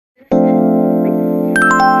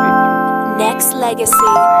Nexxlegacy.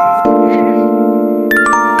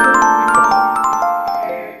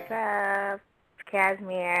 What's up? It's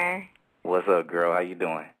Cashmere. What's up, girl? How you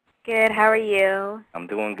doing? Good. How are you? I'm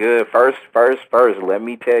doing good. First, let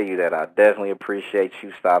me tell you that I definitely appreciate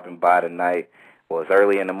you stopping by tonight. Well, it's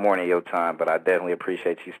early in the morning your time, but I definitely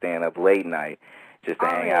appreciate you staying up late night just to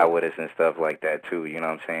hang out with us and stuff like that too. You know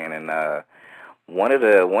what I'm saying? And one of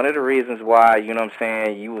the reasons why, you know what I'm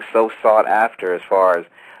saying, you were so sought after as far as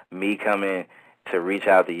me coming to reach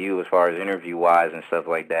out to you as far as interview wise and stuff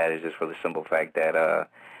like that is just for the simple fact that you know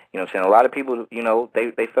what I'm saying, a lot of people, you know,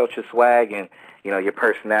 they felt your swag and, you know, your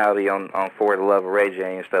personality on For the Love of Ray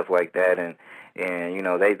J and stuff like that, and you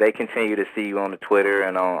know, they continue to see you on the Twitter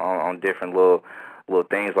and on different little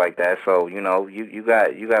things like that. So, you know, you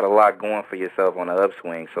got a lot going for yourself on the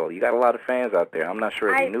upswing. So you got a lot of fans out there. I'm not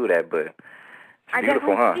sure if you knew that, but it's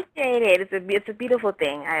beautiful, huh? I appreciate it. It's a beautiful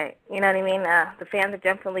thing. You know what I mean? The fans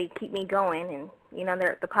definitely keep me going, and you know,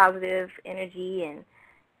 the positive energy and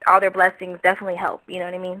all their blessings definitely help. You know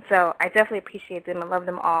what I mean? So I definitely appreciate them. I love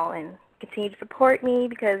them all, and continue to support me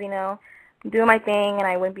because, you know, I'm doing my thing, and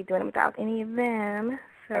I wouldn't be doing it without any of them.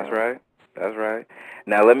 So. That's right. That's right.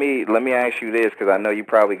 Now let me ask you this, because I know you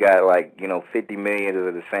probably got like, you know, 50 million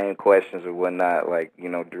of the same questions or whatnot, like, you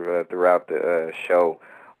know, throughout the show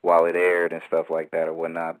while it aired and stuff like that or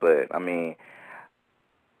whatnot. But I mean,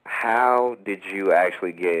 how did you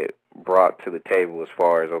actually get brought to the table as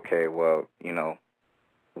far as, okay, well, you know,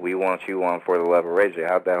 we want you on For the Love of Ray J?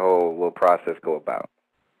 How'd that whole little process go about?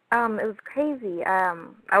 It was crazy. I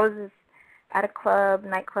was just at a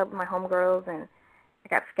nightclub with my homegirls, and I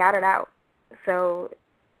got scouted out. So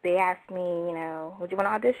they asked me, you know, would you want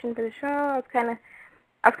to audition for the show? I was kind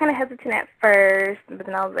of hesitant at first, but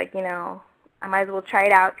then I was like, you know, I might as well try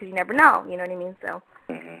it out because you never know, you know what I mean? So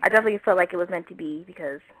I definitely felt like it was meant to be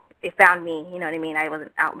because it found me, you know what I mean? I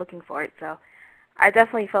wasn't out looking for it. So I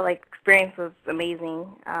definitely felt like the experience was amazing.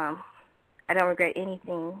 I don't regret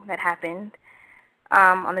anything that happened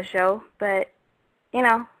on the show, but, you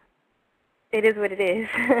know, it is what it is.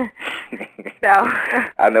 So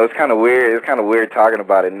I know it's kind of weird. It's kind of weird talking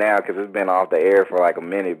about it now because it's been off the air for like a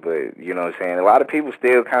minute. But you know what I'm saying. A lot of people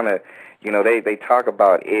still kind of, you know, they talk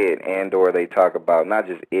about it and or they talk about not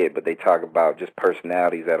just it, but they talk about just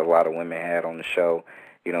personalities that a lot of women had on the show.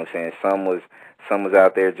 You know what I'm saying. Some was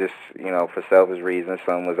out there just, you know, for selfish reasons.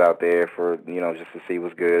 Some was out there for, you know, just to see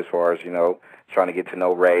what's good as far as, you know, trying to get to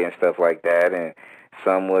know Ray and stuff like that. And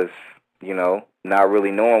some was, you know, not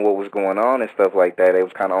really knowing what was going on and stuff like that. They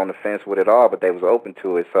was kind of on the fence with it all, but they was open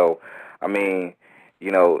to it. So, I mean, you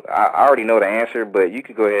know, I already know the answer, but you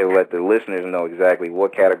could go ahead and let the listeners know exactly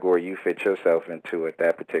what category you fit yourself into at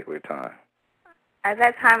that particular time. At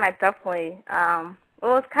that time, I definitely, well, it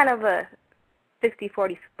was kind of a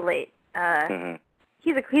 60-40 split.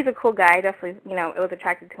 He's a cool guy. I definitely, you know, I was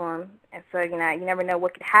attracted to him. And so, you know, you never know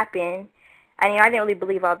what could happen. And, you know, I didn't really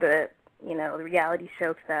believe all the, you know, the reality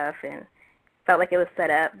show stuff and felt like it was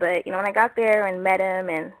set up. But, you know, when I got there and met him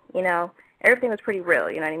and, you know, everything was pretty real,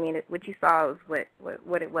 you know what I mean? What you saw was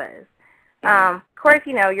what it was. Of course,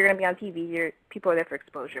 you know, you're going to be on TV. People are there for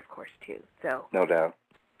exposure, of course, too. So no doubt.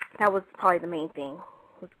 That was probably the main thing,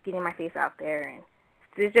 was getting my face out there and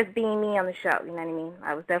it's just being me on the show, you know what I mean?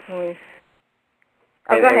 I was definitely...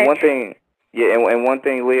 Oh, go ahead. And one thing... Yeah, and one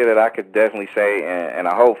thing, Leah, that I could definitely say, and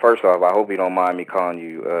I hope, first off, I hope you don't mind me calling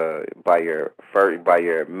you by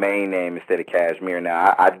your main name instead of Cashmere.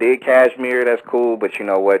 Now, I did Cashmere, that's cool, but you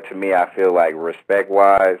know what? To me, I feel like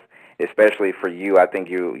respect-wise, especially for you, I think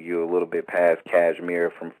you a little bit past Cashmere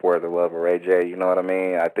from For the Love of Ray J. You know what I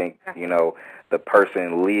mean? I think, you know, the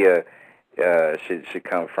person Leah should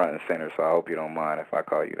come front and center. So I hope you don't mind if I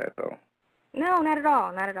call you that, though. No, not at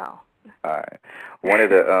all. Not at all. All right. One of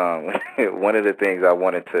the things I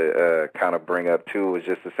wanted to kind of bring up too was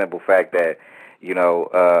just the simple fact that, you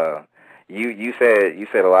know, you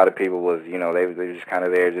said a lot of people was, you know, they were just kind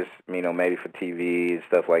of there just, you know, maybe for TV and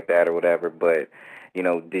stuff like that or whatever. But, you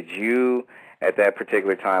know, did you at that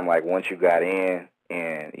particular time, like once you got in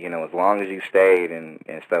and, you know, as long as you stayed and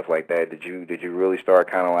stuff like that, did you really start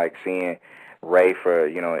kind of like seeing Ray for,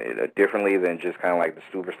 you know, differently than just kind of like the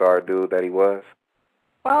superstar dude that he was?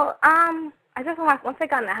 Well, I just once I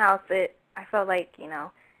got in the house, I felt like, you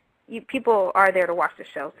know, people are there to watch the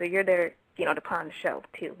show, so you're there, you know, to put on the show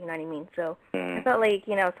too. You know what I mean? So I felt like,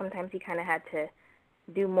 you know, sometimes you kind of had to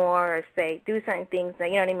do more or do certain things that,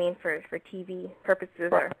 you know what I mean, for TV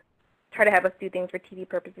purposes, or try to have us do things for TV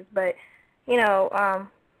purposes. But, you know,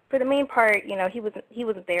 for the main part, you know, he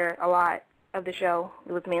wasn't there a lot of the show.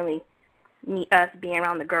 It was mainly us being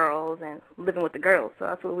around the girls and living with the girls. So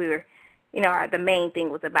that's what we were. You know, the main thing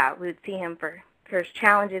was about. We would see him for his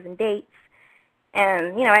challenges and dates,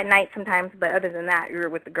 And, you know, at night sometimes, but other than that, you're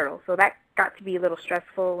with the girls. So that got to be a little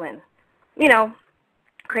stressful and, you know,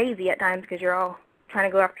 crazy at times because you're all trying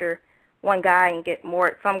to go after one guy and get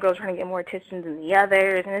more, some girls trying to get more attention than the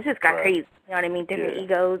others, and it just got crazy, you know what I mean, different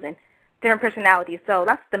egos and different personalities. So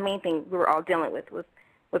that's the main thing we were all dealing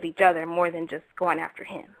with each other more than just going after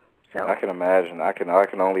him. So I can imagine. I can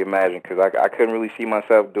only imagine because I couldn't really see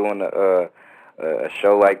myself doing a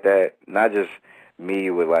show like that. Not just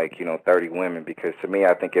me with like 30 women, because to me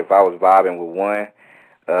I think if I was vibing with one,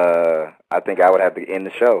 I think I would have to end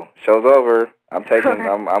the show. Show's over. I'm taking.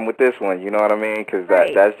 I'm with this one. You know what I mean? Because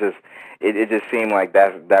that's just. It just seemed like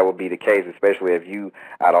that would be the case, especially if you,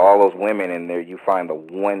 out of all those women in there, you find the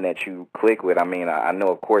one that you click with. I mean, I know,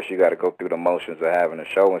 of course, you got to go through the motions of having a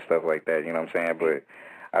show and stuff like that. You know what I'm saying? But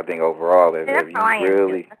I think overall, if you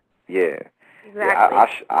really,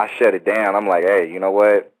 I shut it down. I'm like, hey, you know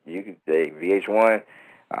what? Hey, VH1,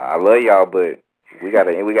 I love y'all, but we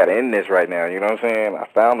gotta end this right now. You know what I'm saying? I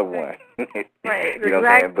found the one. Right. You know what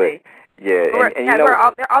I'm saying? But yeah, and you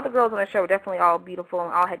know, all the girls on the show were definitely all beautiful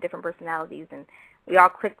and all had different personalities, and we all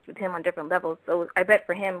clicked with him on different levels. So I bet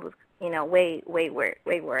for him it was, way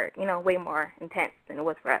more intense than it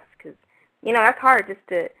was for us, because, that's hard just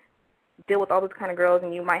to deal with all those kind of girls,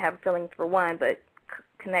 and you might have feelings for one, but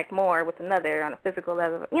connect more with another on a physical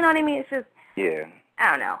level. You know what I mean? It's just,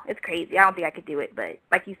 I don't know. It's crazy. I don't think I could do it, but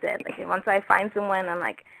like you said, like once I find someone, I'm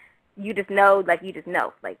like, you just know, like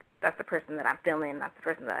that's the person that I'm feeling, that's the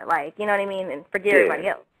person that I like, you know what I mean? And forget everybody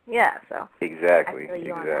else. Yeah, so. Exactly.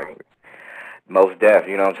 Most deaf,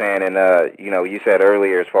 you know what I'm saying? And, you said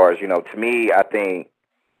earlier as far as, to me, I think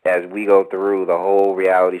as we go through the whole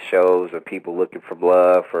reality shows of people looking for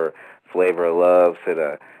love, for Flavor of Love, to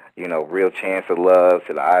the, Real Chance of Love,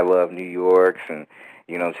 to the I Love New Yorks, and,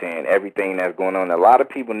 you know what I'm saying, everything that's going on. A lot of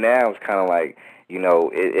people now is kind of like,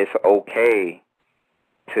 it's okay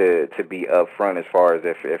to be upfront as far as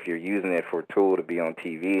if you're using it for a tool to be on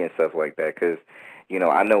TV and stuff like that, because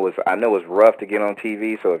I know it's rough to get on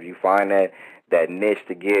TV. So if you find that niche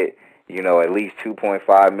to get at least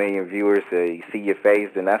 2.5 million viewers to see your face,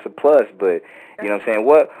 then that's a plus. But you know what I'm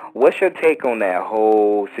saying, what's your take on that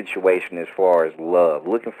whole situation as far as love,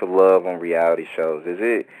 looking for love on reality shows? Is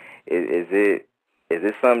it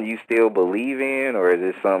something you still believe in, or is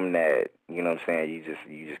it something that you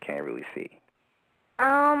just can't really see?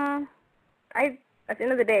 At the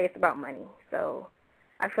end of the day, it's about money. So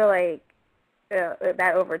I feel like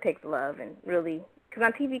that overtakes love, and really, because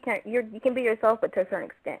on TV you can be yourself, but to a certain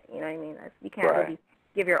extent. You know what I mean? You can't really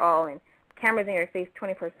give your all, and cameras in your face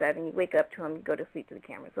 24/7. You wake up to them, you go to sleep to the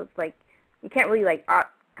camera. So it's like you can't really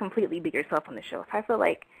completely be yourself on the show. So I feel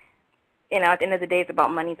like at the end of the day, it's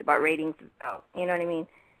about money. It's about ratings. It's about, you know what I mean?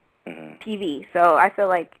 Mm-hmm. TV. So I feel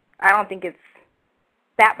like I don't think it's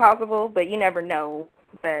that possible, but you never know.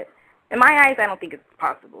 But in my eyes, I don't think it's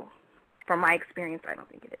possible. From my experience, I don't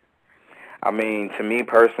think it is. I mean, to me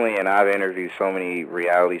personally, and I've interviewed so many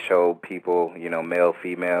reality show people, male,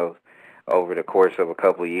 females, over the course of a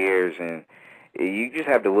couple of years, and you just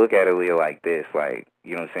have to look at it, Leah, like this, like,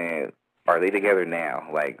 you know what I'm saying, are they together now?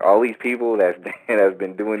 Like, all these people that's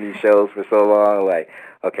been doing these shows for so long, like,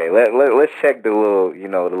 okay, let's check the little, the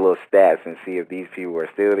little stats and see if these people are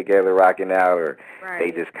still together rocking out, or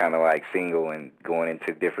they just kind of like single and going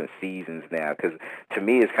into different seasons now. Because to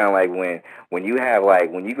me, it's kind of like when you have,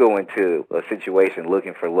 like, when you go into a situation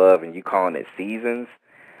looking for love and you calling it seasons,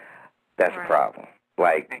 that's a problem.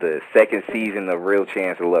 Like the second season of Real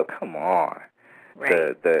Chance of Love, come on.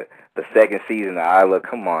 The second season of I Love,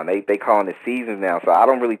 come on. They calling it seasons now, so I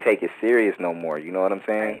don't really take it serious no more. You know what I'm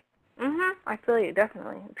saying? Right. I feel you,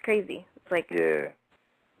 definitely. It's crazy. It's like,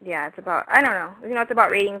 yeah, it's about, I don't know. It's about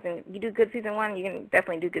ratings, and you do good season 1, you can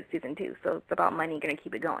definitely do good season 2. So it's about money. You're going to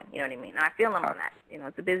keep it going. You know what I mean? And I feel them on that.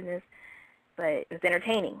 It's a business, but it's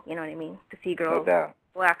entertaining. You know what I mean? To see girls go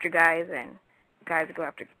after guys and guys go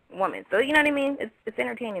after women. So, you know what I mean? It's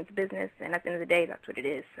entertaining. It's business, and at the end of the day, that's what it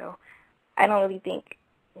is. So I don't really think,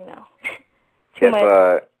 too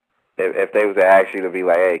much. If they was to ask you to be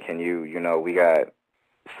like, hey, can you, we got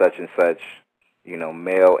such and such,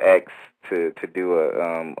 male X to do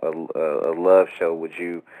a love show, would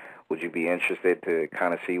you be interested to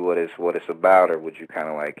kind of see what it's about, or would you kind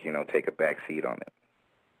of like, take a back seat on it?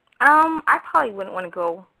 I probably wouldn't want to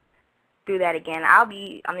go do that again. I'll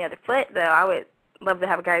be on the other foot, though. I would love to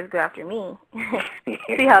have guys go after me.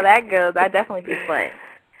 See how that goes. I'd definitely be fun.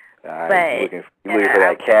 You're looking for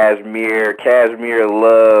that Cashmere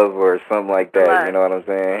love or something like that. You know what I'm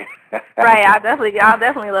saying? Right. I'll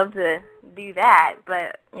definitely love to do that.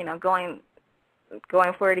 But going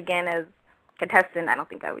for it again as contestant, I don't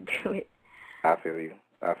think I would do it. I feel you.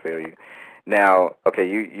 Now, okay,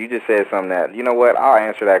 you just said something that, you know what, I'll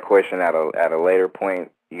answer that question at a later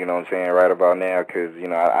point, you know what I'm saying, right about now, because, you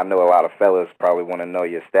know, I know a lot of fellas probably want to know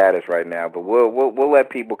your status right now, but we'll let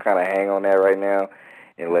people kind of hang on that right now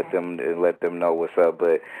and let them know what's up.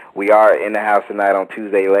 But we are in the house tonight on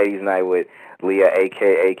Tuesday Ladies Night with Leah,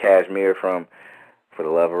 a.k.a. Cashmere from For the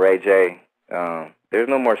Love of Ray J. There's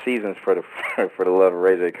no more seasons for the for the Love of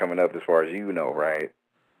Ray J coming up as far as you know, right?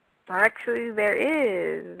 Actually, there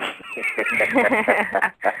is.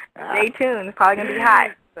 Stay tuned. It's probably going to be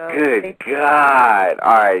hot. So Good God.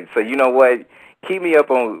 All right. So, you know what? Keep me up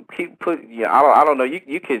on, I don't know.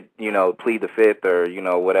 You could, you know, plead the fifth or, you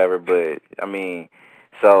know, whatever. But, I mean,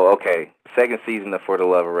 so, okay. Second season of For the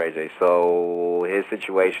Love of Ray J. So, his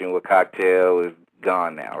situation with Cocktail is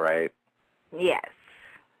gone now, right? Yes.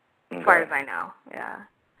 As far as I know. Yeah.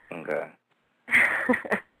 Okay.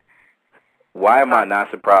 Why am I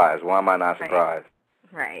not surprised? Why am I not surprised?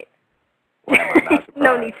 Right. Why am I not surprised?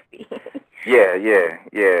 No need to be.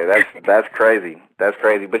 Yeah. That's crazy. That's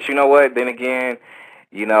crazy. But you know what? Then again,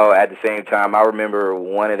 you know, at the same time, I remember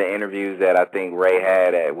one of the interviews that I think Ray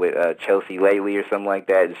had with Chelsea Lately or something like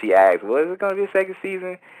that. And she asked, "Well, is it going to be a second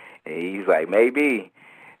season?" And he's like, "Maybe."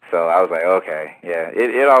 So I was like, "Okay, yeah,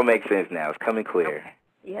 it all makes sense now. It's coming clear." Okay.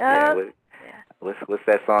 Yeah. What's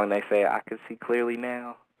that song they say? I can see clearly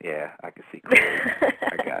now. Yeah, I can see clearly.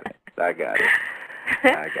 I got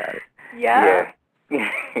it. Yeah.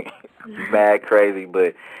 Mad crazy,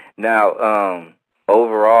 but now,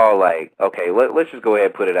 overall, like, okay, let's just go ahead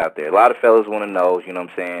and put it out there. A lot of fellas want to know, you know what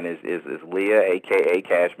I'm saying, is Leah, a.k.a.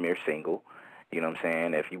 Cashmere, single? You know what I'm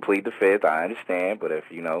saying? If you plead the fifth, I understand, but if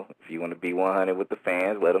you want to be 100 with the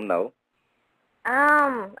fans, let them know.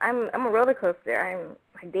 I'm a roller coaster.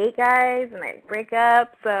 I date guys and I break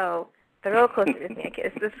up, so the roller coaster with me.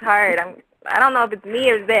 It's just hard. I don't know if it's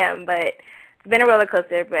me or them, but it's been a roller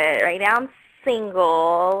coaster. But right now I'm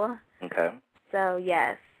single. Okay. So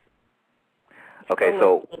yes. Okay,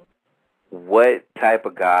 so what type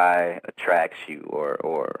of guy attracts you,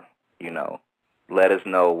 or you know, let us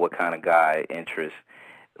know what kind of guy interests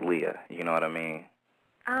Leah. You know what I mean?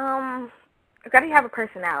 I gotta have a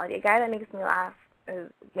personality. A guy that makes me laugh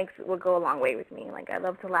will go a long way with me. Like I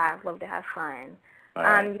love to laugh, love to have fun.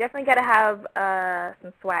 Right. You definitely gotta have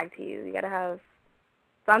some swag to you. You gotta have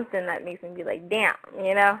something that makes me be like, damn,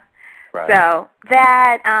 you know. Right. So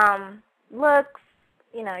that looks,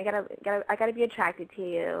 you know, I gotta be attracted to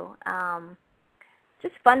you.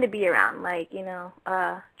 Just fun to be around, like, you know,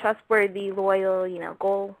 trustworthy, loyal, you know,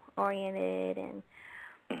 goal oriented, and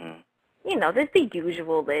you know, there's the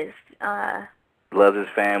usual list. Loves his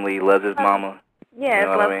family, loves his mama. Yes, you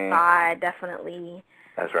know loves I mean? God, definitely.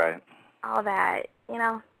 That's right. All that, you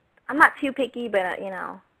know. I'm not too picky, but you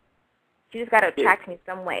know, you just gotta attract me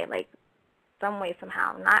some way, like some way,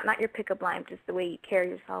 somehow. Not your pickup line, just the way you carry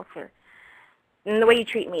yourself, and the way you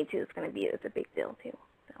treat me too. It's a big deal too.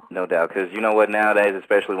 So. No doubt, because you know what, nowadays,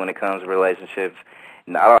 especially when it comes to relationships,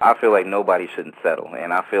 I feel like nobody shouldn't settle,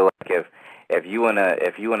 and I feel like if you in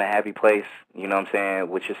a happy place, you know what I'm saying,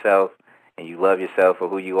 with yourself, and you love yourself for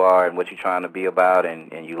who you are and what you're trying to be about,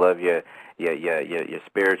 and you love your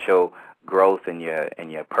spiritual growth and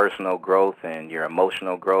your personal growth and your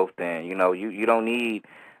emotional growth, then you know you don't need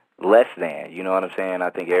less than. You know what I'm saying? I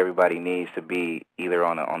think everybody needs to be either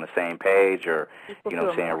on the same page or, you know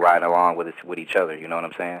what I'm saying, riding along with each other. You know what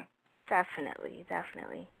I'm saying? Definitely.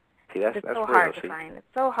 See, that's so real. Hard to find.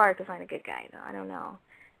 It's so hard to find a good guy, though. I don't know.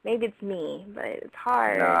 Maybe it's me, but it's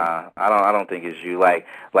hard. Nah, I don't think it's you. Like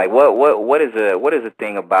what is a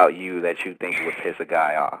thing about you that you think would piss a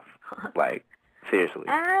guy off? Like, seriously.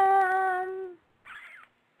 I'm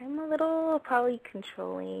a little probably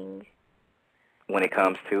controlling. When it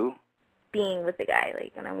comes to being with the guy,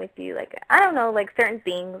 like when I'm with you, like I don't know, like certain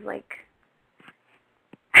things, like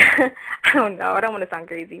I don't know. I don't want to sound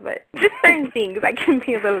crazy, but just certain things I can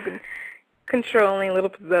be a little controlling, a little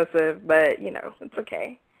possessive, but you know, it's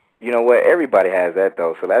okay. You know what? Everybody has that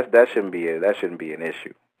though, so that shouldn't be an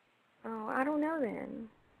issue. Oh, I don't know then.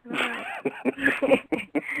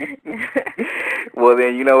 Well,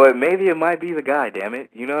 then, you know what? Maybe it might be the guy, damn it.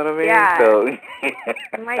 You know what I mean? Yeah. So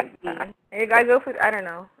it might be. I go for, I don't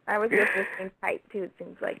know. I always go for the same type, too. It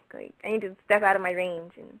seems like I need to step out of my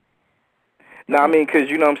range. No, I mean, because,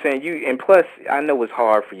 you know what I'm saying? And plus, I know it's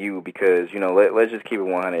hard for you because, you know, let's just keep it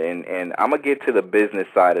 100. And I'm going to get to the business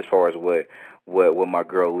side as far as what my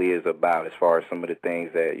girl Leah is about, as far as some of the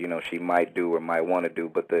things that, you know, she might do or might want to do.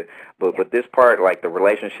 But this part, like the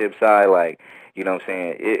relationship side, like, you know what I'm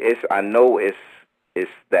saying, I know it's it's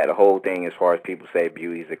that whole thing as far as people say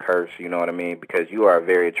beauty's a curse, you know what I mean? Because you are a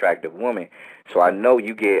very attractive woman. So I know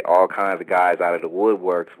you get all kinds of guys out of the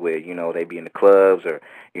woodworks with, they be in the clubs or,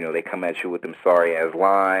 they come at you with them sorry ass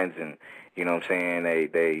lines and, you know what I'm saying, they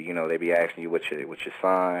be asking you what's your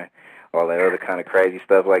sign, all that other kind of crazy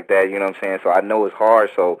stuff like that, you know what I'm saying? So I know it's hard,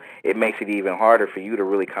 so it makes it even harder for you to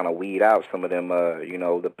really kind of weed out some of them,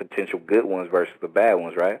 the potential good ones versus the bad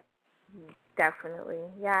ones, right? Definitely.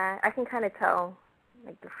 Yeah, I can kind of tell,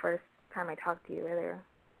 like, the first time I talk to you, whether,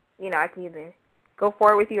 I can either go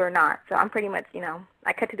forward with you or not. So I'm pretty much,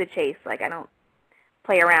 I cut to the chase. Like, I don't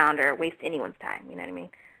play around or waste anyone's time, you know what I mean?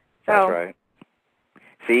 So, that's right.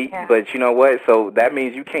 See, yeah. but you know what? So that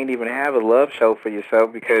means you can't even have a love show for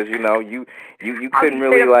yourself because, you couldn't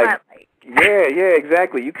really, like, yeah,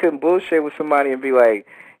 exactly. You couldn't bullshit with somebody and be like,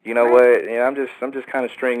 you know what? Yeah, I'm just kind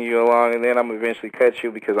of stringing you along, and then I'm eventually cut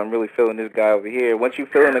you because I'm really feeling this guy over here. Once you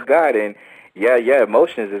feeling the guy, then yeah,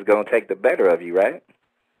 emotions is gonna take the better of you, right?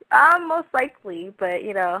 Most likely, but,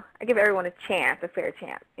 I give everyone a chance, a fair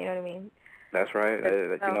chance, you know what I mean? That's right.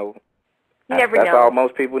 You never that's know. all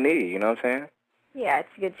most people need, you know what I'm saying? Yeah, it's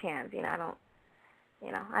a good chance, I don't know.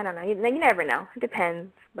 You never know. It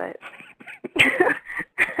depends, but I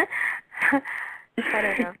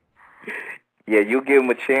don't know. Yeah, you give them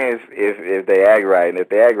a chance if they act right, and if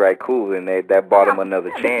they act right, cool, and that bought them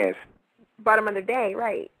another chance. Bought them another day,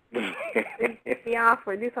 right? Be off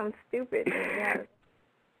or do something stupid. Yeah.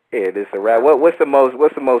 Yeah, this a rap. What's the most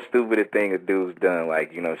stupidest thing a dude's done?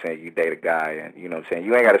 Like, you know what I'm saying, you date a guy and you know what I'm saying,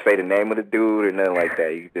 you ain't gotta say the name of the dude or nothing like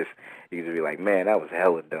that. You just be like, man, that was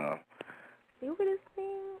hella dumb. Stupidest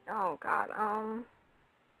thing? Oh God.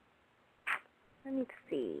 Let me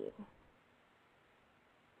see.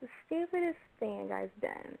 The stupidest thing a guy's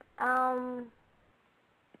done. I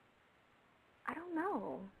don't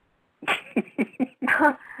know. I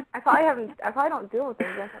probably don't deal with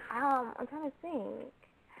things. I'm trying to think.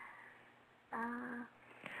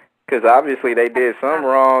 Because obviously they did something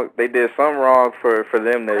wrong. They did something wrong for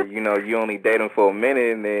them to, you only date them for a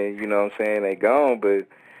minute and then, you know what I'm saying, they gone. But,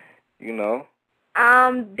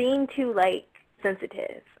 being too, like,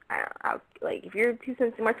 sensitive. Like, if you're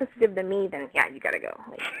more sensitive than me, then yeah, you gotta go.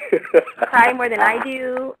 Like, cry more than I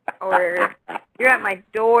do, or you're at my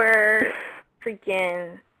door,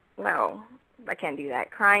 freaking. No, I can't do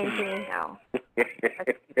that. Crying to me, no. That's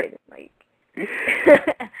stupid. Like, no,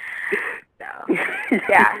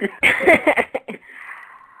 yeah.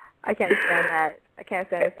 I can't stand that. I can't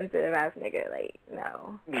stand a sensitive ass nigga. Like,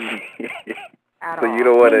 no. At all. You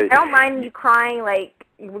don't want to. I don't mind you crying, like,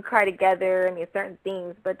 we cry together and certain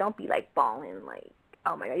things, but don't be, like, bawling, like,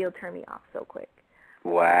 oh my God, you'll turn me off so quick.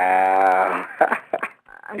 Wow.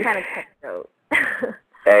 I'm kind of cutthroat.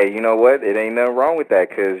 Hey, you know what? It ain't nothing wrong with that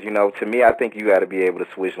because, to me, I think you got to be able to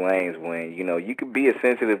switch lanes when, you could be a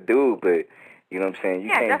sensitive dude, but, you know what I'm saying, you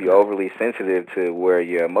can't definitely. be overly sensitive to where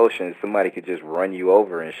your emotions, somebody could just run you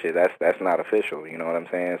over and shit. That's not official, you know what I'm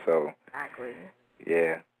saying? So, exactly.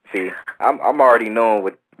 Yeah. See, I'm already knowing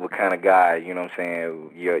what kind of guy, you know what I'm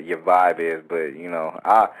saying, your vibe is, but,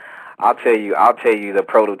 I'll tell you the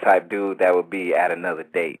prototype dude that would be at another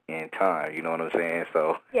date in time, you know what I'm saying?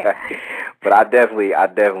 So yeah. But I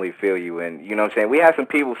definitely feel you, and you know what I'm saying, we have some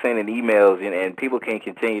people sending emails and people can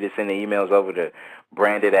continue to send the emails over to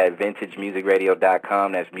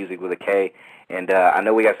branded@vintagemusicradio.com. That's music with a K. And I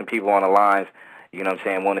know we got some people on the lines. You know what I'm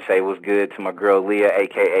saying? Want to say what's good to my girl Leah,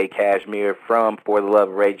 a.k.a. Cashmere, from For the Love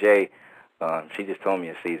of Ray J. She just told me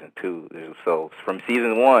in season 2. So from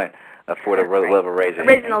season 1 of For the Love of Ray J.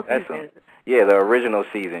 Original season. Yeah, the original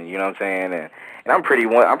season. You know what I'm saying? And I'm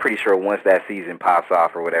pretty sure once that season pops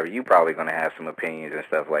off or whatever, you probably gonna have some opinions and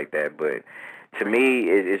stuff like that. But to me,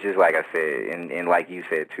 it's just like I said, and like you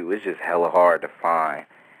said too, it's just hella hard to find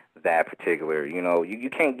that particular, you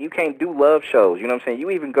can't do love shows, you know what I'm saying?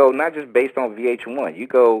 You even go not just based on VH1, you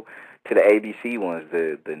go to the ABC ones,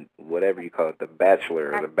 the whatever you call it, the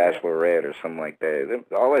Bachelor or the Bachelorette or something like that.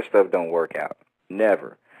 All that stuff don't work out.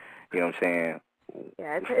 Never. You know what I'm saying?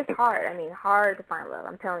 Yeah, it's hard. I mean, hard to find love.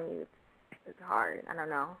 I'm telling you, it's hard. I don't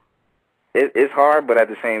know. It's hard, but at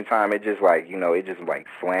the same time, it just like, it just like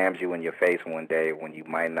slams you in your face one day when you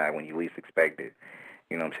might not, when you least expect it.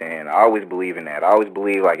 You know what I'm saying? I always believe in that. I always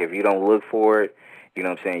believe, like, if you don't look for it, you know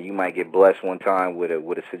what I'm saying, you might get blessed one time with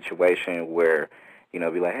a situation where,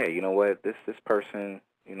 be like, hey, you know what, this person,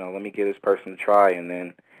 let me give this person a try, and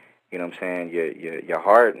then, you know what I'm saying, your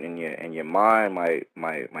heart and your mind might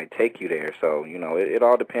take you there. So, it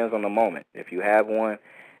all depends on the moment. If you have one,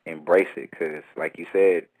 embrace it, because, like you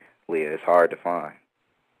said, Leah, it's hard to find.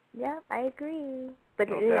 Yeah, I agree. But,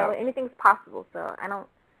 No doubt. Anything's possible, so I don't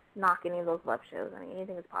knock any of those love shows. I mean,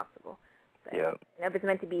 anything is possible. But, Yep. if it's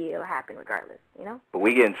meant to be, it'll happen regardless, But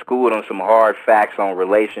we getting schooled on some hard facts on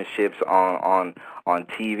relationships on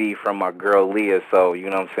TV from my girl Leah. So, you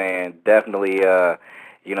know what I'm saying? Definitely, you know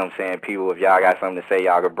what I'm saying, people, if y'all got something to say,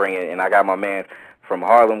 y'all can bring it. And I got my man from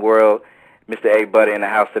Harlem World, Mr. A. Butter, in the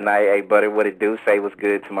house tonight. A. Butter, what it do? Say what's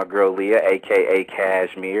good to my girl Leah, a.k.a.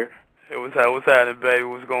 Cashmere. Hey, what's happening, baby?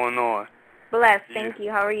 What's going on? Blessed, thank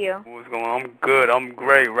you. How are you? What's going on? I'm good. I'm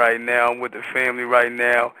great right now. I'm with the family right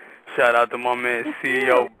now. Shout out to my man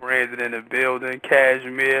CEO Brandon in the building,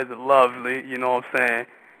 Cashmere, the lovely, you know what I'm saying?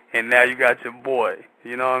 And now you got your boy,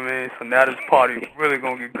 you know what I mean? So now this party really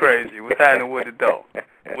gonna get crazy. What's happening with it though?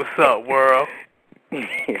 What's up, world?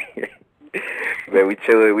 Man, we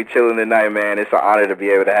chilling tonight, man. It's an honor to be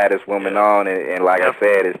able to have this woman on, and like I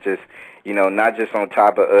said, it's just, you know, not just on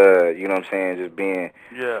top of, you know what I'm saying, just being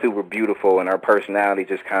super beautiful, and her personality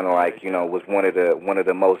just kind of like, you know, was one of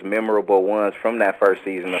the most memorable ones from that first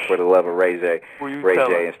season of For the Love of Ray J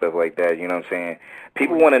and stuff like that. You know what I'm saying?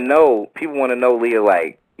 People want to know Leah,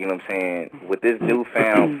 like, you know what I'm saying, with this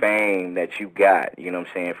newfound fame that you got, you know what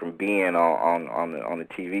I'm saying, from being on the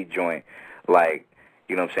TV joint, like,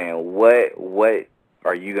 you know what I'm saying, what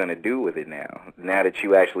are you going to do with it now that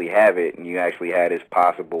you actually have it and you actually have this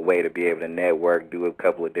possible way to be able to network, do a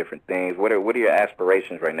couple of different things? What are your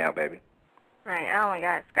aspirations right now, baby? Right. Oh, my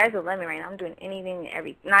God. Sky's the limit right now. I'm doing anything,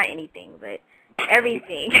 not anything, but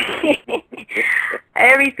everything.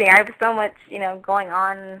 Everything. I have so much, you know, going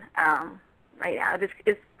on right now.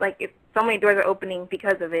 It's like so many doors are opening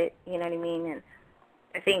because of it, you know what I mean? And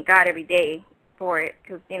I thank God every day for it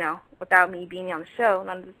because, you know, without me being on the show,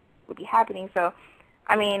 none of this would be happening. So,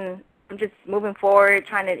 I mean, I'm just moving forward,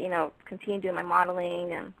 trying to, you know, continue doing my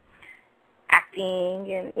modeling and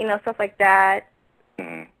acting and, you know, stuff like that.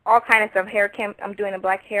 Mm-hmm. All kind of stuff. I'm doing a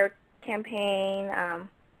black hair campaign. I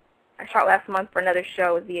shot last month for another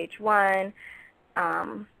show with VH1.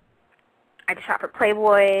 I just shot for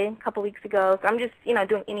Playboy a couple weeks ago. So I'm just, you know,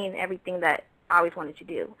 doing any and everything that I always wanted to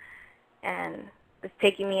do. And it's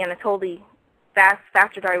taking me in a totally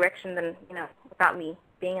faster direction than, you know, without me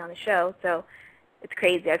being on the show. So it's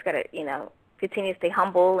crazy. I just got to, you know, continue to stay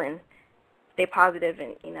humble and stay positive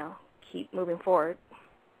and, you know, keep moving forward.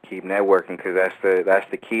 Keep networking, because that's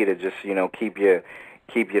the key to just, you know, keep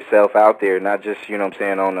yourself out there, not just, you know what I'm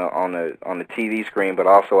saying, on the TV screen, but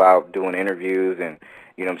also out doing interviews and,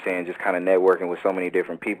 you know what I'm saying, just kind of networking with so many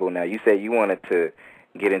different people. Now, you said you wanted to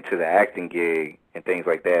get into the acting gig and things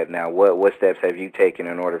like that. Now, what steps have you taken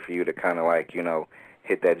in order for you to kind of like, you know,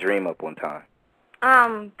 hit that dream up one time?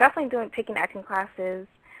 Definitely taking acting classes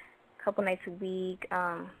a couple nights a week,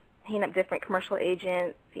 hitting up different commercial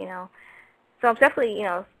agents, you know. So I'm definitely, you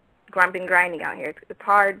know, been grinding out here. It's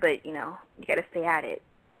hard, but, you know, you got to stay at it.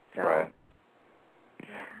 So, right.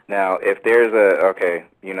 Now, if there's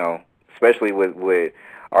you know, especially with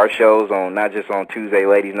our shows on, not just on Tuesday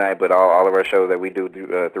Ladies Night, but all of our shows that we do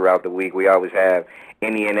throughout the week, we always have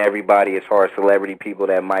any and everybody as far as celebrity people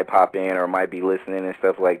that might pop in or might be listening and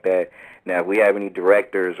stuff like that. Now, if we have any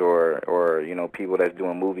directors or you know, people that's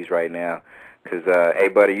doing movies right now, because, hey,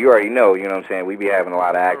 buddy, you already know, you know what I'm saying, we be having a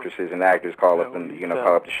lot of actresses and actors call up and, you know,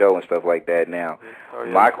 call up the show and stuff like that. Now,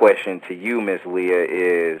 my question to you, Miss Leah,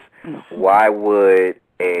 is why would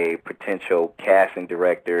a potential casting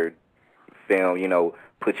director film, you know,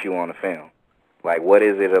 put you on a film? Like, what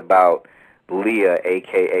is it about Leah,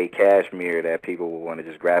 a.k.a. Cashmere, that people will want to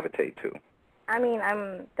just gravitate to? I mean,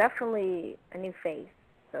 I'm definitely a new face,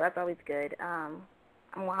 so that's always good. I'm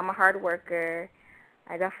a hard worker.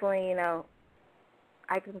 I definitely, you know,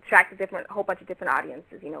 I can attract a whole bunch of different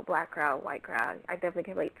audiences, you know, black crowd, white crowd. I definitely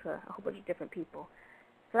can relate to a whole bunch of different people.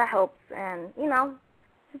 So that helps. And, you know,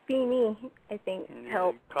 just being me, I think,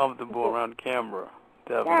 helps. Comfortable around the camera.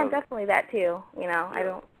 Definitely. Yeah, definitely that, too. You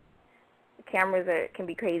know, the cameras can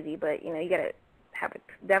be crazy, but, you know, you got to have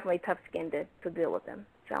definitely tough skin to deal with them.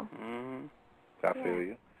 So. I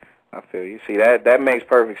feel you. See, that makes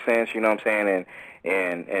perfect sense, you know what I'm saying?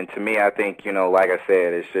 And to me, I think, you know, like I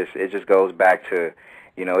said, it just goes back to,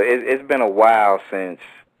 you know, it's been a while since,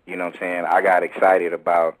 you know what I'm saying, I got excited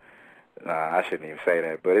about, I shouldn't even say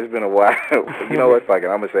that, but it's been a while. You know what, fuck it,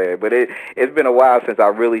 I'm going to say it. But it's been a while since I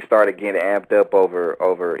really started getting amped up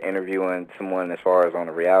over interviewing someone as far as on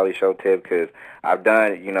a reality show tip, because I've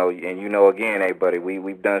done, you know, and you know, again, hey, buddy,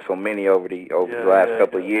 we've done so many over the last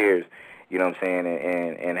couple of years. You know what I'm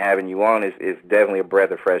saying? And having you on is definitely a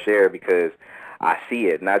breath of fresh air, because I see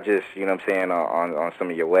it, not just, you know what I'm saying, on some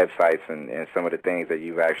of your websites and some of the things that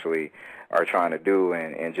you actually are trying to do,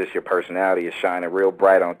 and just your personality is shining real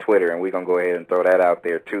bright on Twitter, and we're going to go ahead and throw that out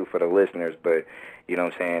there, too, for the listeners. But, you know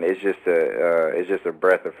what I'm saying, it's just a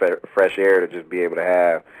breath of fresh air to just be able to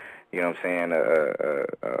have you know what I'm saying,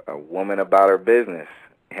 a woman about her business.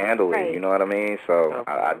 Handle it, you know what I mean? So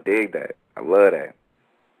I dig that. I love that.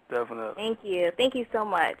 Definitely. Thank you. Thank you so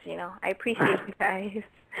much. You know, I appreciate you guys.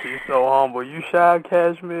 She's so humble. You shy,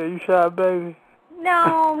 Cashmere? You shy, baby?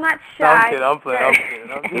 No, I'm not shy. No, I'm kidding.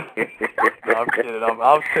 I'm kidding. I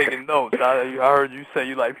was taking notes. I heard you say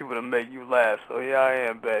you like people to make you laugh, so here I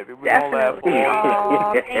am, baby. We gonna laugh all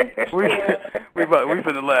night. Thank you. We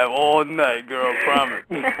finna laugh all night, girl. Promise.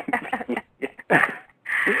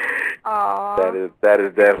 That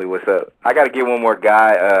is definitely what's up. I gotta get one more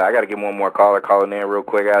guy. I gotta get one more caller calling in real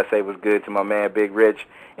quick. I gotta say what's good to my man Big Rich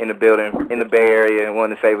in the building in the Bay Area, and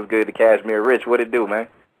wanted to say what's good to Cashmere. Rich, what it do, man?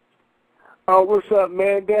 Oh, what's up,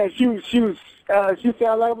 man? Damn, she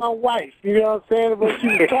sound like my wife. You know what I'm saying? When she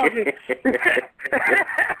was talking,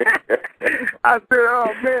 I said,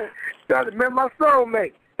 "Oh man, started to met my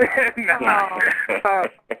soulmate."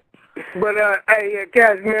 But hey,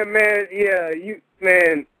 Cashmere, man,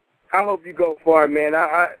 man. I hope you go far, man.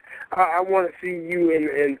 I want to see you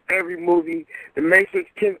in every movie, The Matrix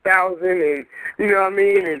 10,000, and you know what I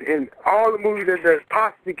mean, and all the movies that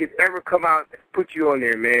possibly could ever come out. Put you on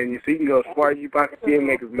there, man. So you can go as far as you possibly can,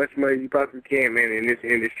 make as much money as you possibly can, man. In this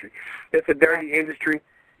industry, it's a dirty industry.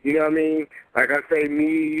 You know what I mean? Like I say,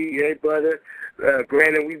 me, hey brother.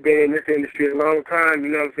 Granted, we've been in this industry a long time.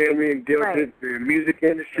 You know what I'm saying? We deal with the music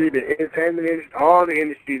industry, the entertainment industry, all the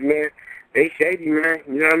industries, man. They shady, man.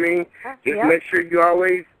 You know what I mean? Just make sure you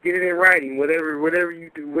always get it in writing. Whatever you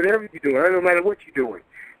do, no matter what you're doing,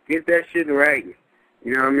 get that shit in writing.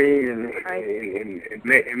 You know what I mean? And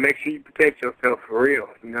make sure you protect yourself for real.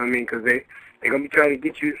 You know what I mean? Because they're gonna be trying to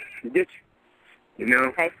get you. You know?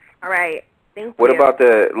 Okay. All right. Thank you. What about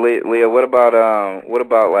Leah? What about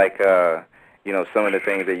like you know, some of the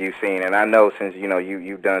things that you've seen? And I know since you know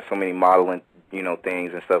you've done so many modeling, you know,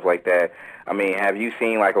 things and stuff like that. I mean, have you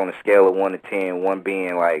seen, like, on a scale of 1 to 10, 1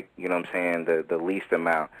 being, like, you know what I'm saying, the least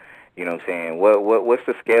amount, you know what I'm saying, what's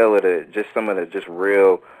the scale of some of the just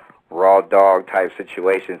real raw dog type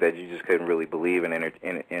situations that you just couldn't really believe in the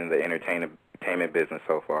entertainment business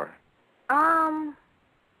so far? I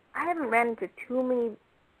haven't ran into too many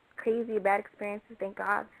crazy bad experiences, thank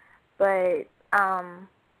God, but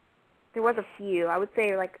there was a few. I would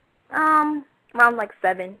say, like, around like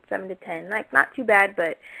 7 to 10. Like, not too bad,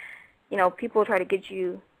 but, you know, people try to get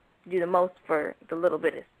you to do the most for the little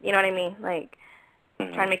bit of, you know what I mean? Like,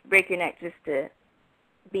 trying to break your neck just to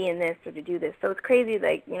be in this or to do this. So it's crazy,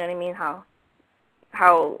 like, you know what I mean, how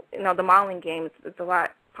you know, the modeling game, it's a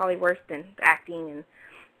lot probably worse than acting and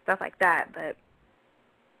stuff like that. But,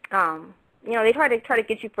 you know, they try to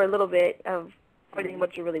get you for a little bit of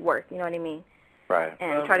what you're really worth, you know what I mean? Right.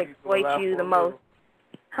 And try to exploit you the most.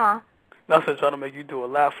 Huh? Nothing, trying to make you do a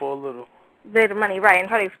lot for a little. Bit of money, right, and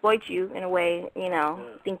try to exploit you in a way, you know,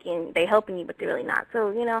 thinking they helping you, but they're really not. So,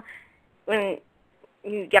 you know, when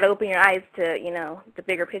you got to open your eyes to, you know, the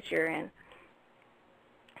bigger picture and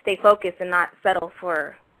stay focused and not settle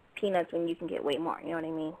for peanuts when you can get way more, you know what I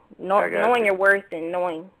mean? Knowing your worth and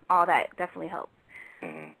knowing all that definitely helps.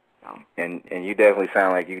 Mm-hmm. So. And you definitely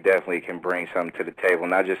sound like you definitely can bring something to the table,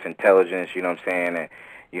 not just intelligence, you know what I'm saying, and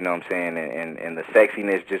you know what I'm saying, and the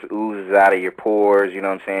sexiness just oozes out of your pores, you know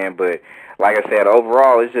what I'm saying, but like I said,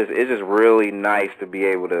 overall, it's just really nice to be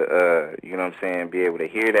able to, you know what I'm saying, be able to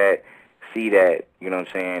hear that, see that, you know what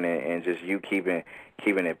I'm saying, and just you keeping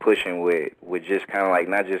it pushing with just kind of like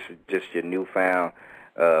not just your newfound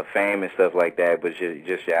fame and stuff like that, but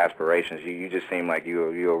just your aspirations. You just seem like you're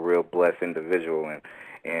a real blessed individual,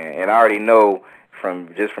 and I already know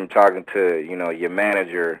from talking to, you know, your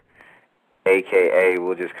manager, AKA,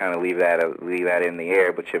 we'll just kind of leave that in the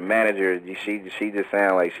air. But your manager, she just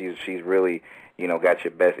sounds like she's really, you know, got your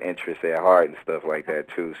best interests at heart and stuff like that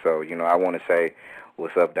too. So, you know, I want to say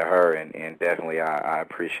what's up to her, and definitely I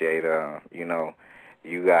appreciate you know,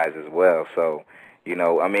 you guys as well. So, you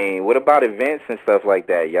know, I mean, what about events and stuff like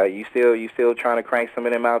that? Yeah, you still trying to crank some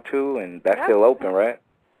of them out too, and that's still open, right?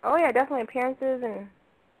 Oh yeah, definitely appearances and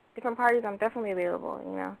different parties. I'm definitely available.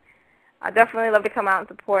 You know. I definitely love to come out and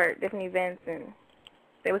support different events and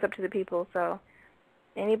say what's up to the people. So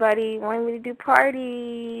anybody wanting me to do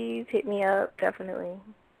parties, hit me up, definitely.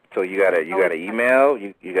 So you got an email?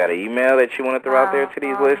 You got an email that you want to throw out there to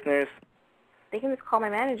these listeners? They can just call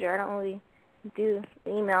my manager. I don't really do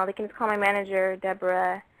the email. They can just call my manager,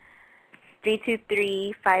 Deborah,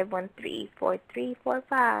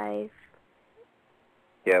 323-513-4345.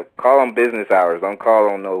 Yeah, call on business hours. Don't call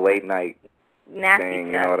on no late night. Nasty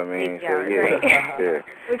thing, stuff. you know what I mean? So yeah, right? yeah.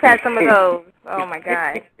 We've had some of those. Oh my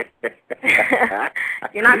God.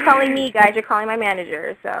 You're not calling me, guys. You're calling my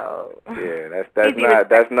manager. So yeah,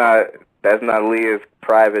 that's not Leah's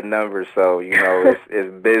private number, so, you know,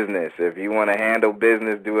 it's business. If you want to handle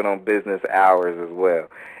business, do it on business hours as well.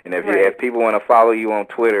 And if people want to follow you on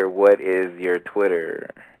Twitter, what is your Twitter?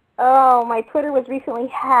 Oh, my Twitter was recently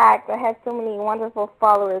hacked. I had so many wonderful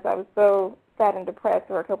followers. I was so sad and depressed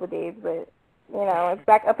for a couple of days, but, you know, it's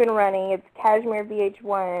back up and running. It's Cashmere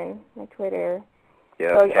VH1, my Twiire.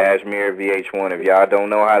 Yeah, so, Cashmere VH1. If y'all don't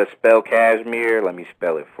know how to spell Cashmere, let me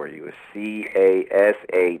spell it for you. It's CASHMERE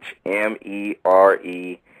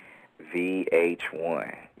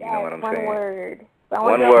VH1. You know what I'm saying? One word.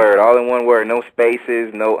 One word, all in one word. No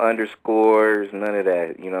spaces, no underscores, none of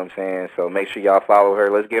that. You know what I'm saying? So make sure y'all follow her.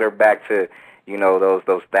 Let's get her back to, you know,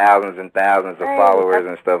 those thousands and thousands of followers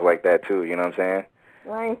and stuff like that too. You know what I'm saying?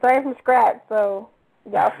 I'm starting from scratch, so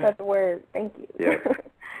y'all spread the word. Thank you. Yeah.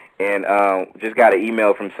 And just got an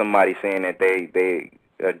email from somebody saying that they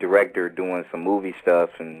a director doing some movie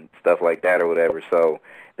stuff and stuff like that or whatever. So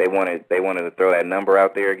they wanted to throw that number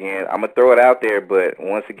out there again. I'm gonna throw it out there, but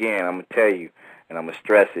once again, I'm gonna tell you, and I'm gonna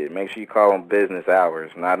stress it. Make sure you call on business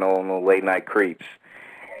hours, not no late night creeps.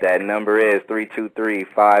 That number is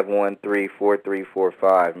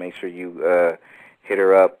 323-513-4345. Make sure you hit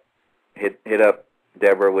her up, hit up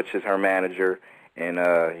Deborah, which is her manager. And,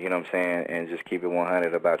 you know what I'm saying, and just keep it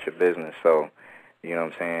 100 about your business. So, you know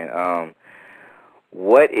what I'm saying.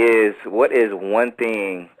 What is one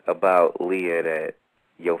thing about Leah that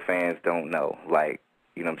your fans don't know? Like,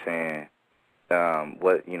 you know what I'm saying,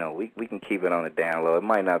 what, you know, we can keep it on the down low. It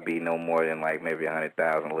might not be no more than, like, maybe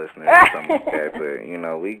 100,000 listeners or something like that, but, you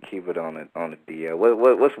know, we can keep it on the DL.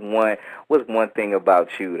 What's one thing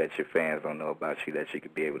about you that your fans don't know about you that you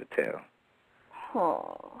could be able to tell?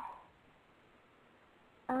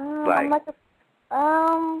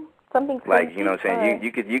 Something crazy. Like, you know what I'm saying,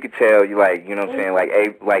 you could tell, you like, you know what I'm saying, like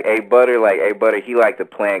A Butter, he like to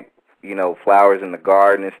plant, you know, flowers in the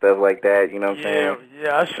garden and stuff like that, you know what I'm saying?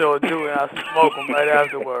 Yeah, I sure do, and I smoke them right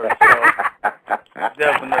afterwards, so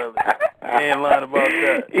definitely. You ain't lying about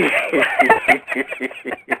that.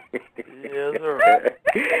 Yes, sir.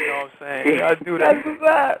 You know what I'm saying? Yeah, I do that. That's what's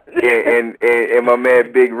up. And my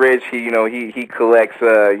man Big Rich, he collects,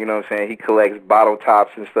 you know what I'm saying, he collects bottle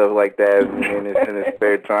tops and stuff like that in his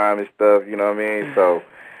spare time and stuff, you know what I mean? So,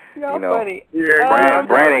 you know, funny.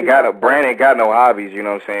 Brand ain't got no hobbies, you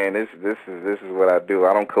know what I'm saying? This is what I do.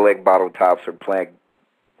 I don't collect bottle tops or plant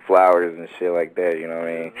flowers and shit like that, you know what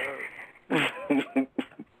I mean?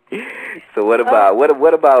 So what about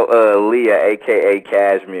Leah, aka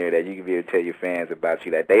Cashmere, that you can be able to tell your fans about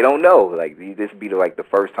you that they don't know? Like, this be like the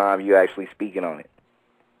first time you actually speaking on it.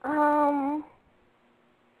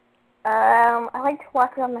 I like to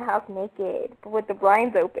walk around the house naked, but with the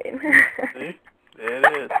blinds open. See? There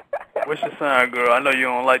it is. What's your sign, girl? I know you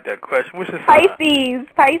don't like that question. What's your sign?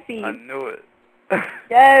 Pisces. I knew it.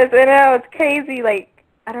 Yes, I know. It's crazy. Like,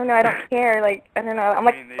 I don't know. I don't care. Like, I don't know. I'm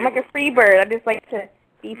like a free bird. I just like to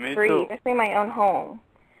be free, too. especially in my own home.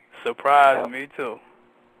 Surprise, me too.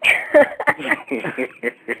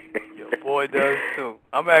 Your boy does too.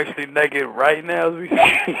 I'm actually naked right now as we speak.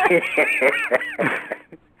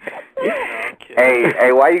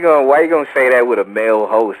 Hey, why you gonna say that with a male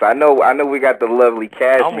host? I know we got the lovely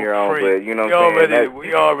Cashmere on, but you know what I'm saying?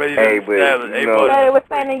 We already established. Hey, what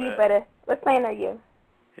sign are you, better? What sign are you?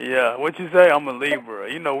 Yeah, what you say? I'm a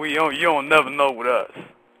Libra. You know, you don't never know with us.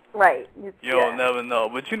 Right. You don't never know.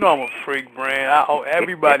 But you know I'm a freak, Brand.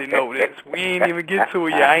 Everybody know this. We ain't even get to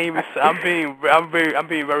it yet. I'm being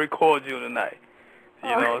very cordial tonight. You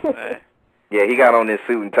know what I'm saying? Yeah, he got on this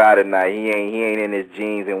suit and tie tonight. He ain't in his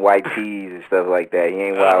jeans and white tees and stuff like that. He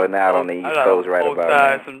ain't wilding out on the East Coast right about now.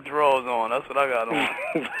 I got some drawers on. That's what I got on.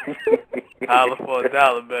 Holla for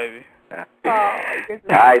 $1, baby.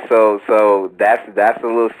 Alright, so that's a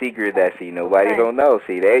little secret that nobody don't know.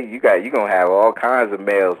 See, you gonna have all kinds of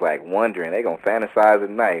males like wondering. They gonna fantasize at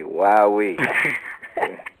night. Wowee.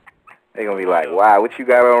 They gonna be like, wow, what you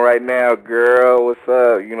got on right now, girl? What's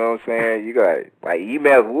up? You know what I'm saying? You got like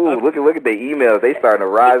emails. Woo, look at the emails. They starting to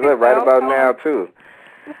rise up right about now too.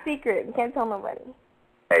 It's a secret. You can't tell nobody.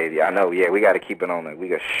 Hey, yeah, I know. Yeah, we gotta keep it on the. We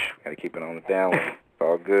gotta keep it on the down low. It's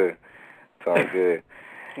all good. It's all good.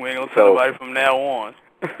 We ain't gonna tell nobody from now on.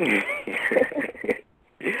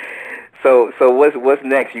 So what's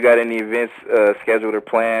next? You got any events scheduled or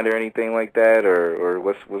planned or anything like that, or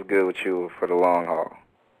what's good with you for the long haul?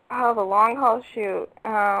 Oh, the long haul shoot.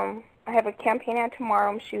 I have a campaign out tomorrow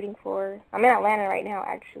I'm shooting for. I'm in Atlanta right now,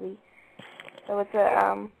 actually. So it's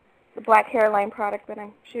the black hairline product that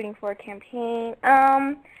I'm shooting for a campaign.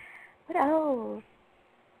 What else?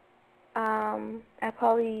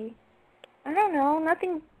 I don't know,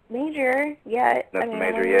 nothing major yet. Nothing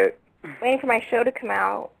major yet? Waiting for my show to come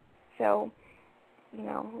out. So,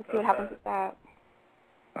 we'll see what happens with that.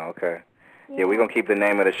 Okay. Yeah, we're gonna keep the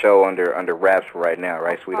name of the show under wraps for right now,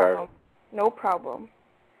 right, sweetheart? No problem.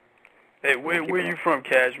 Hey, where you from,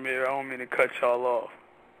 Cashmere? I don't mean to cut y'all off.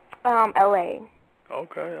 L.A.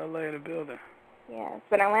 Okay, L.A. in the building. Yes,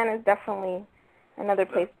 but Atlanta is definitely another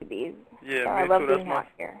place to be. Yeah, so me I love too. being out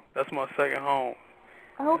here. That's my second home.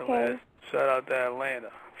 Okay. Shout out to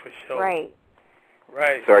Atlanta for sure. Right.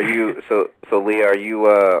 Right. So are you so Leah, are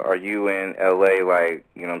you in LA like,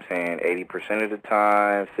 80% of the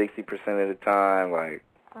time, 60% of the time, like?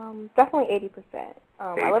 Definitely 80%.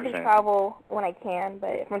 80%. I love to travel when I can,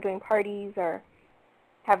 but if I'm doing parties or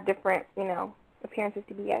have different, appearances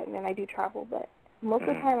to be at, and then I do travel, but most of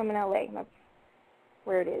the time I'm in LA, and that's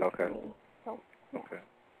where it is for me. So, yeah. Okay.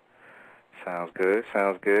 Sounds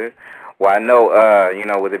good. Well, I know,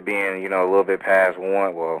 with it being, a little bit past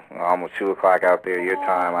 1, well, almost 2 o'clock out there, your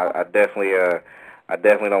time, I definitely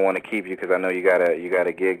don't want to keep you because I know you got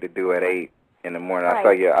a gig to do at 8 in the morning.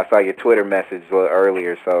 Right. I saw your Twitter message a little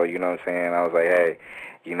earlier, so you know what I'm saying. I was like, hey,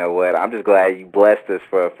 you know what? I'm just glad you blessed us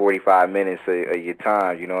for 45 minutes of your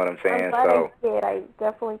time. You know what I'm saying? I'm glad I did. I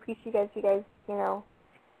definitely appreciate you guys,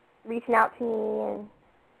 reaching out to me and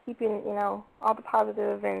keeping, all the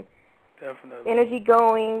positive and energy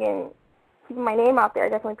going and keeping my name out there. I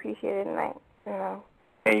definitely appreciate it, and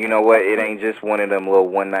And you know what? It ain't just one of them little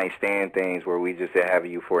one-night stand things where we just have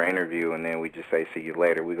you for an interview and then we just say see you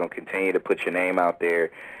later. We're going to continue to put your name out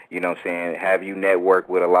there, you know what I'm saying, have you network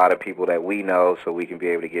with a lot of people that we know so we can be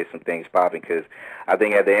able to get some things popping because I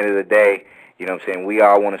think at the end of the day, you know what I'm saying, we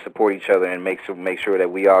all want to support each other and make sure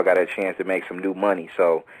that we all got a chance to make some new money.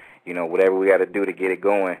 So, whatever we got to do to get it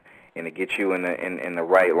going and to get you in the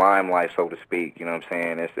right limelight, so to speak, you know what I'm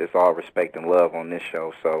saying, it's all respect and love on this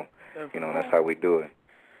show. So, that's how we do it.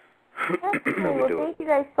 Well, thank you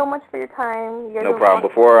guys so much for your time. No problem.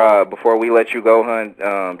 Before we let you go, hon,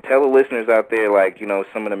 tell the listeners out there, like,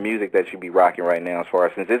 some of the music that you be rocking right now. As far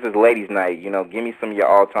as since this is Ladies' Night, give me some of your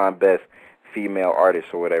all-time best female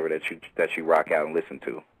artists or whatever that you rock out and listen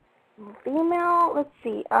to. Female, let's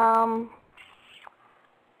see.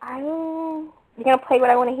 You gonna play what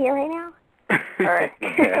I want to hear right now? All right.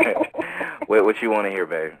 What you want to hear,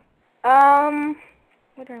 babe?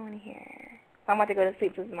 What do I want to hear? I'm about to go to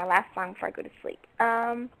sleep. This is my last song before I go to sleep.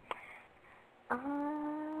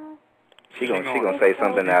 She gonna say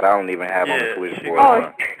something that I don't even have on the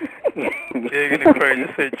switchboard. You're gonna crazy.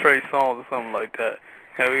 Just say Trey Songz or something like that.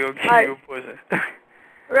 And we gonna keep you pushing.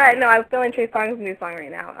 Right. No, I'm feeling Trey Songz' new song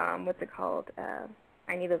right now. What's it called?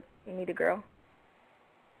 I Need a Girl.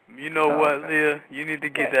 You know what, Leah? You need to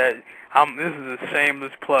get that. This is a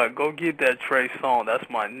shameless plug. Go get that Trey Songz. That's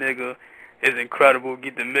my nigga. It's incredible.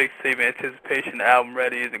 Get the mixtape Anticipation. The album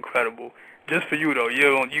ready. Is incredible. Just for you though.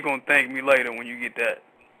 You're gonna thank me later when you get that.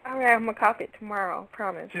 All right, I'm gonna cop it tomorrow.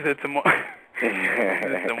 Promise. She said tomorrow.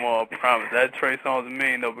 Tomorrow, promise. That Trey Songz is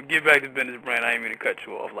mean though. But get back to business, brand. I ain't mean to cut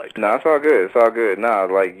you off like that. No, it's all good. No,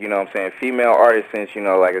 like, what I'm saying, female artists, since,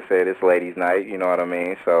 like I said, it's Ladies' Night, you know what I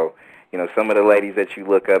mean? So, some of the ladies that you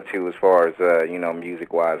look up to as far as,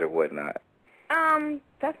 music-wise or whatnot.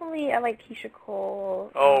 Definitely I like Keisha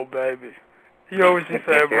Cole. Oh, baby. You always just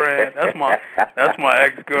say brand. That's my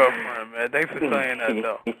ex-girlfriend, man. Thanks for saying that,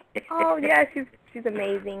 though. Oh, yeah, she's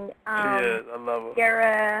amazing. She is. I love her.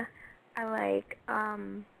 Sarah, I like,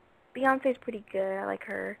 Beyonce's pretty good. I like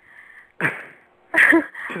her. She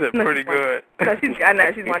said pretty good. No, I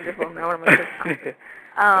know, she's wonderful. No, I'm gonna say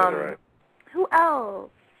right. Who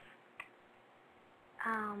else?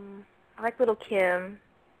 I like Little Kim.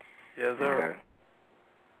 Yes, sir.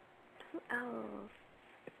 Who else?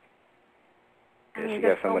 Yeah, she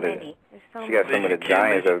got some of the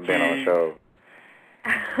giants that have been on the show.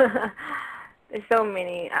 There's so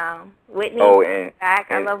many. Whitney. Oh, and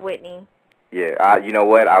I love Whitney. Yeah, you know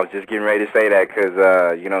what? I was just getting ready to say that because,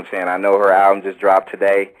 you know what I'm saying, I know her album just dropped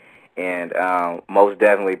today, and most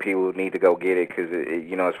definitely people need to go get it because,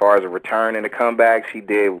 as far as a return and a comeback, she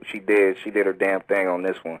did her damn thing on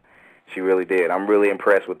this one. She really did. I'm really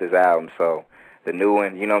impressed with this album. So the new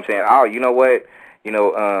one, you know what I'm saying? Oh, you know what?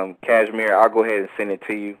 Cashmere, I'll go ahead and send it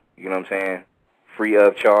to you. You know what I'm saying? Free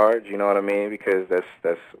of charge. You know what I mean? Because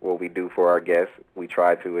that's what we do for our guests. We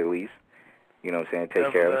try to at least. You know what I'm saying?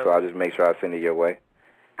 Take care of it. So I'll just make sure I send it your way.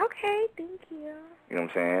 Okay, thank you. You know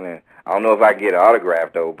what I'm saying? And I don't know if I get an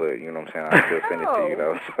autograph though, but you know what I'm saying? I'll still send it to you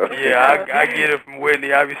though. So. Yeah, I get it from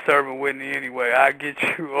Whitney. I be serving Whitney anyway. I get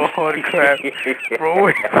you an autograph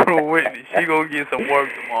from Whitney. She gonna get some work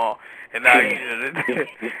tomorrow, and I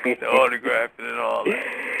get the autograph and all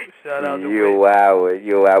that. Shout out to Whitney. You're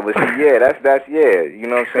wild. But see, yeah, that's yeah. You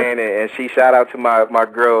know what I'm saying? And she shout out to my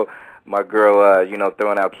girl my girl, you know,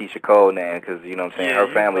 throwing out Keisha Cole now, because, you know what I'm saying,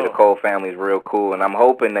 her family, the Cole family, is real cool, and I'm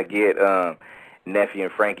hoping to get Nephew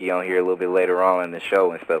and Frankie on here a little bit later on in the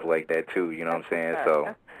show and stuff like that too, you know what I'm saying?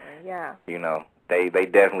 So, yeah, you know, they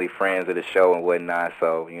definitely friends of the show and whatnot,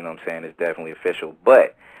 so, you know what I'm saying, it's definitely official.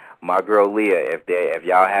 But my girl Leah, if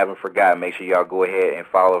y'all haven't forgotten, make sure y'all go ahead and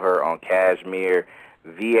follow her on Cashmere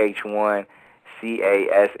VH1,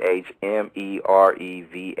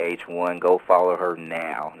 CashmerevH1. Go follow her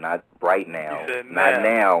now, not right now, not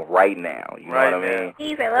now, right now. You know what I mean?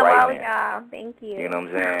 He's a little while ago. Thank you. You know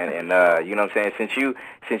what I'm saying? And you know what I'm saying? Since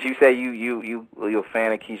you say you're a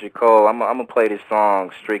fan of Keisha Cole, I'm gonna play this song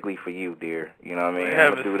strictly for you, dear. You know what I mean?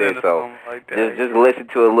 I'm gonna do this, so just listen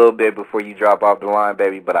to it a little bit before you drop off the line,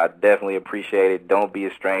 baby. But I definitely appreciate it. Don't be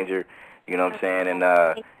a stranger. You know what I'm saying? And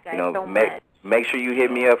you know, make sure you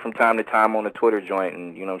hit me up from time to time on the Twitter joint,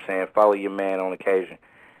 and you know what I'm saying, follow your man on occasion.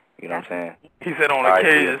 You know what I'm saying? He said on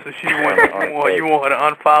occasion, so you want her to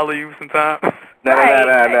unfollow you sometimes? No. You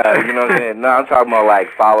know what I'm saying? No, I'm talking about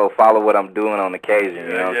like follow what I'm doing on occasion.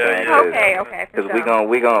 You know what I'm saying? Okay. Because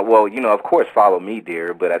we gonna well, you know, of course, follow me,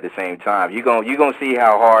 dear. But at the same time, you gonna see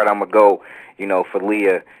how hard I'm gonna go, you know, for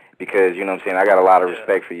Leah. Because, you know what I'm saying, I got a lot of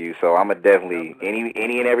respect for you. So I'm going to definitely, any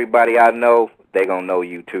and everybody I know, they going to know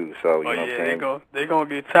you too. So, you know what I'm saying? They going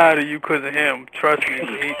to get tired of you because of him. Trust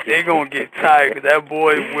me. They going to get tired because that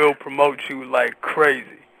boy will promote you like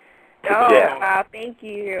crazy. Wow, thank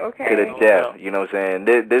you. Okay. To the death, you know what I'm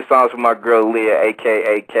saying? This song's for my girl Leah,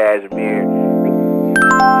 a.k.a. Cashmere.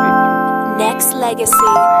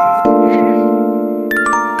 Nexxlegacy.